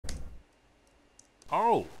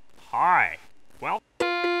Oh, hi. Well,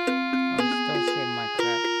 I'm still saving my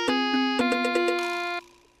crap.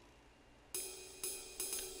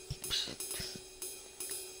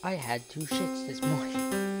 I had 2 shits this morning.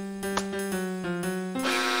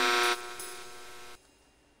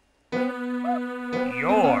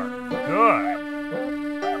 you're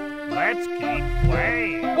good. Let's keep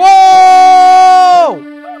playing. Whoa!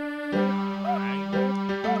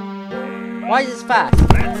 Why is this fast?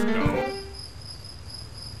 Let's go.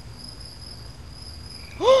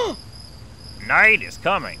 Night is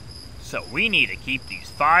coming, so we need to keep these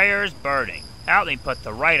fires burning. Help me put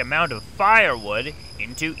the right amount of firewood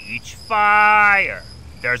into each fire.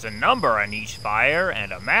 There's a number on each fire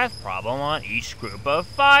and a math problem on each group of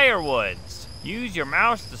firewoods. Use your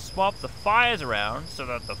mouse to swap the fires around so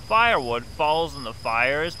that the firewood falls in the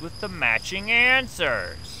fires with the matching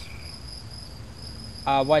answers.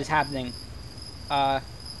 What is happening? 5,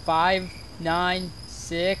 9,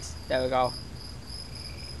 6. There we go.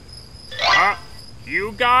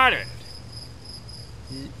 You got it.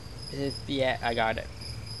 Yeah, I got it.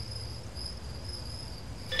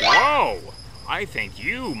 Whoa! I think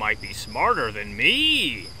you might be smarter than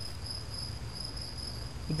me.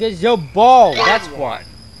 Because you're bald, that's what.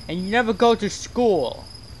 And you never go to school.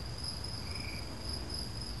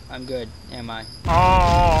 I'm good, am I?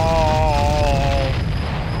 Oh!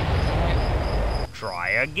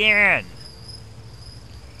 Try again.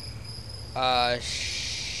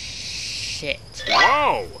 Shit.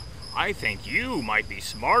 Whoa! I think you might be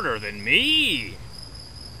smarter than me.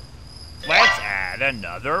 Let's add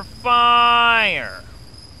another fire.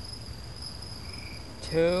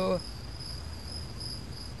 2.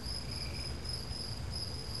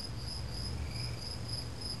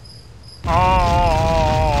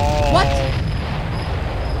 Oh! What?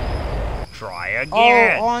 Try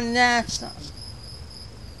again. Oh, on that.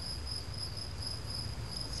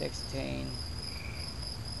 16.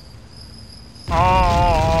 Oh!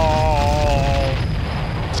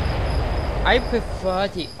 I prefer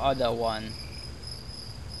the other one.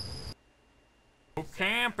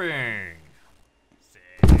 Camping. 6,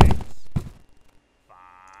 5,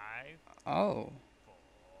 Oh.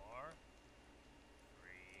 4,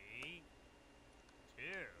 3, 2,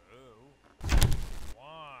 1.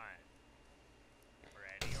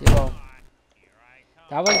 Ready or Zero. not, here I come.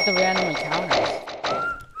 That was the random encounters.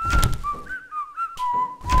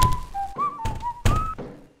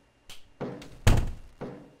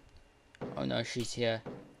 Oh no, she's here.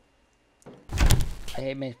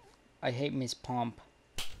 I hate Miss Pomp.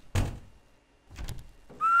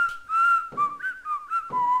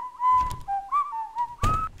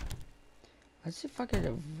 Let's see if I can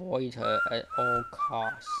avoid her at all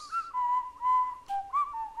costs.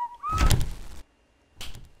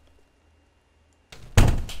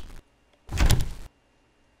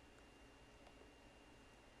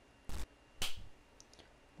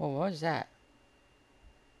 Well, what was that?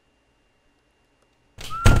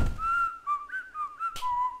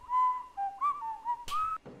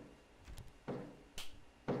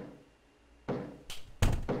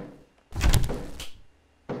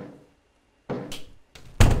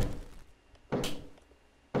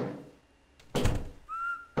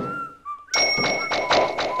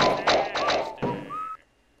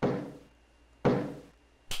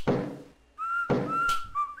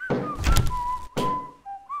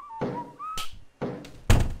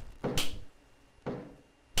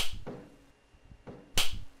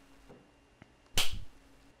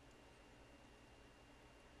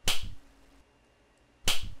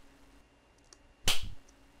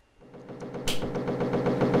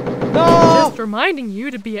 Just reminding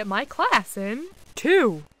you to be at my class in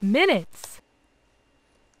 2 minutes.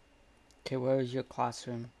 Okay, where is your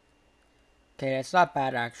classroom? Okay, that's not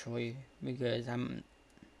bad actually, because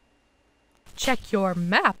Check your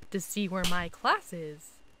map to see where my class is.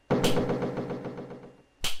 Gonna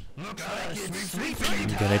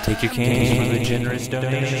take your candy for a generous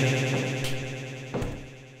donation.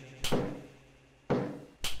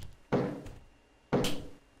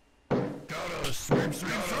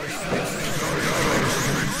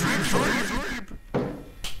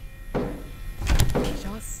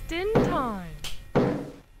 Just in time.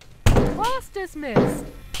 Class dismissed.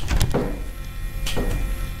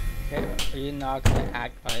 okay, are you not gonna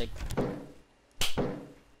act like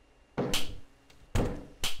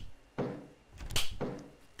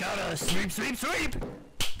Gotta sweep, sweep, sweep.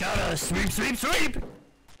 Gotta sweep, sweep, sweep.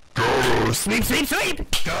 Gotta sweep, sweep, sweep.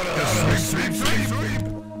 Gotta sweep, sweep, sweep.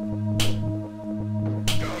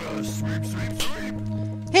 Gotta sweep, sweep, sweep.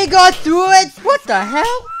 he got through it? What the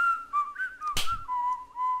hell?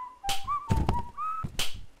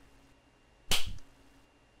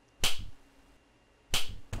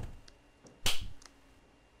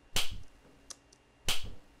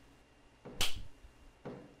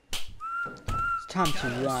 time to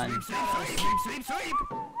run. Sweep, sweep, sweep, sweep.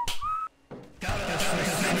 Gotta sweep,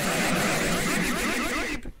 sweep,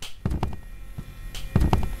 sweep.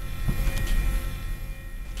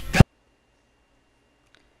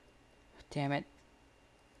 Damn it.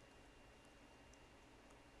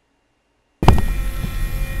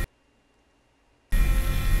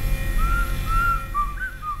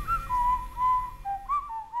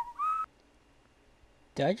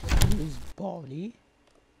 Did I just lose Baldy?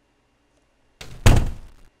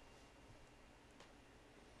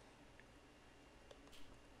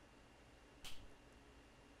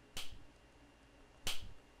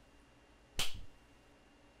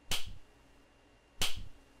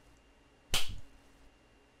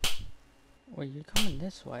 Wait, you're coming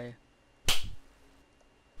this way.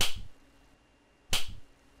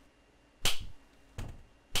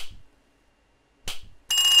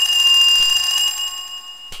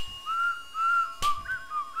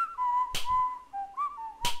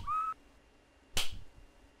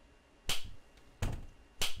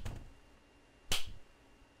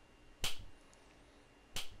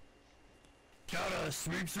 Gotta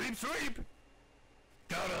sweep, sweep, sweep.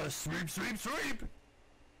 Gotta sweep, sweep, sweep.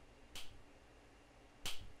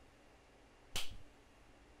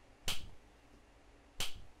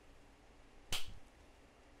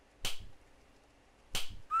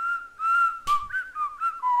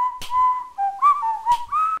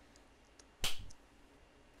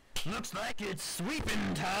 Looks like it's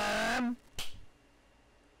sweeping time.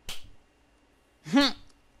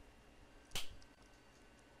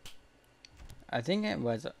 I think it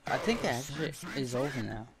actually is over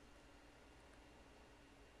now.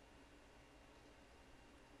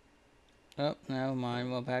 Oh, never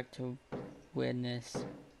mind. We're back to weirdness.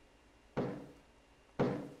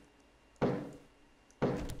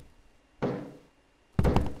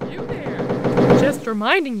 You there. Just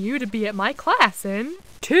reminding you to be at my class in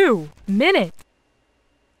 2 minutes.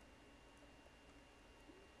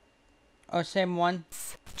 Oh, same one.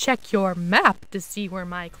 Check your map to see where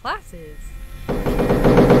my class is. No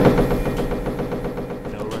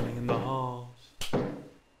running in the halls.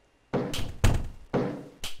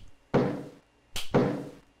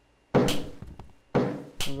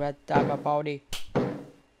 Red Dabba Baldy.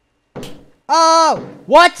 Oh!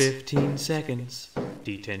 What? 15 seconds.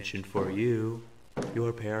 Detention for you.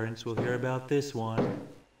 Your parents will hear about this one.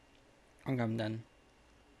 I'm done.